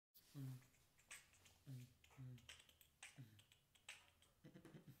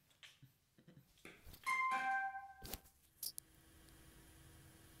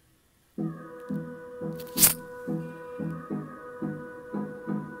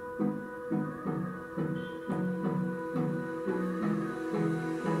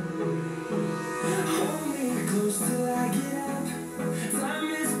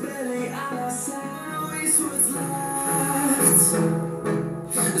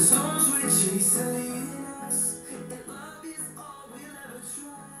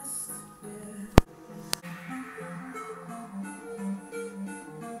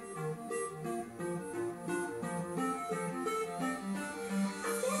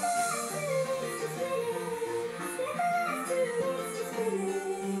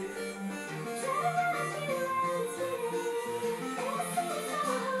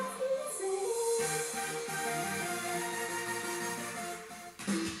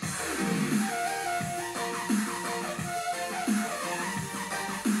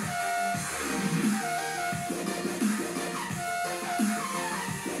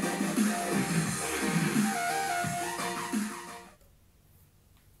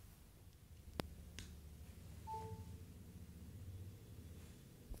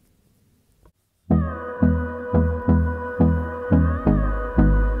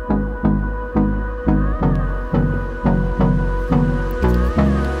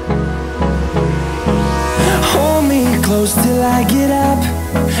close till I get up.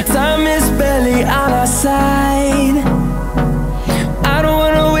 Time is barely on our side. I don't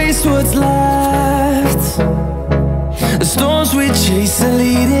wanna waste what's left. The storms we chase are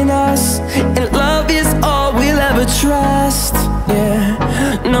leading us, and love is all we'll ever trust. Yeah,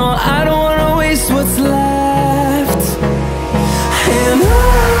 no, I don't wanna waste what's left. And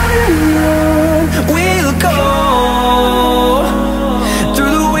on we'll go,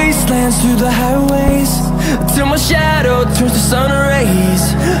 through the wastelands, through the highways, till my shadow turns to sun rays.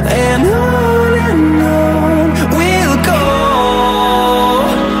 And on we'll go,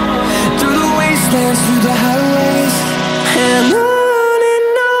 through the wastelands, through the highways, and on.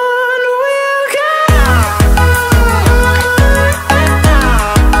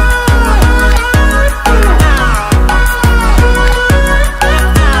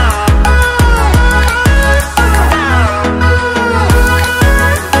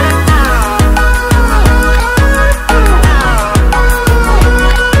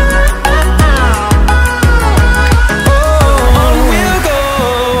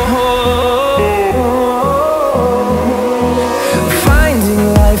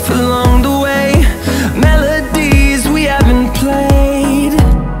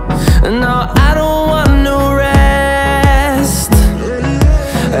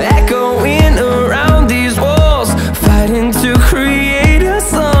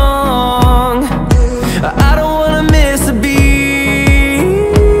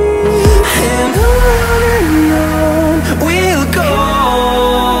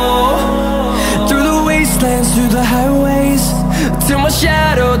 Through the highways, till my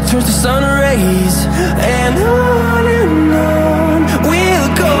shadow turns to sun rays. And on we'll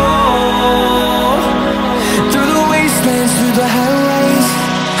go, through the wastelands, through the highways,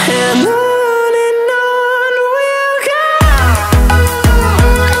 and on.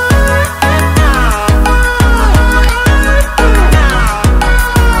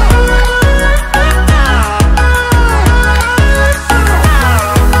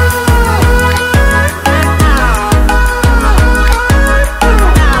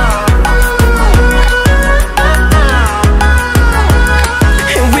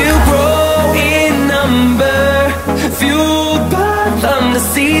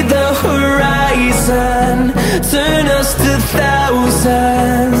 See the horizon turn us to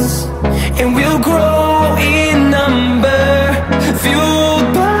thousands, and we'll grow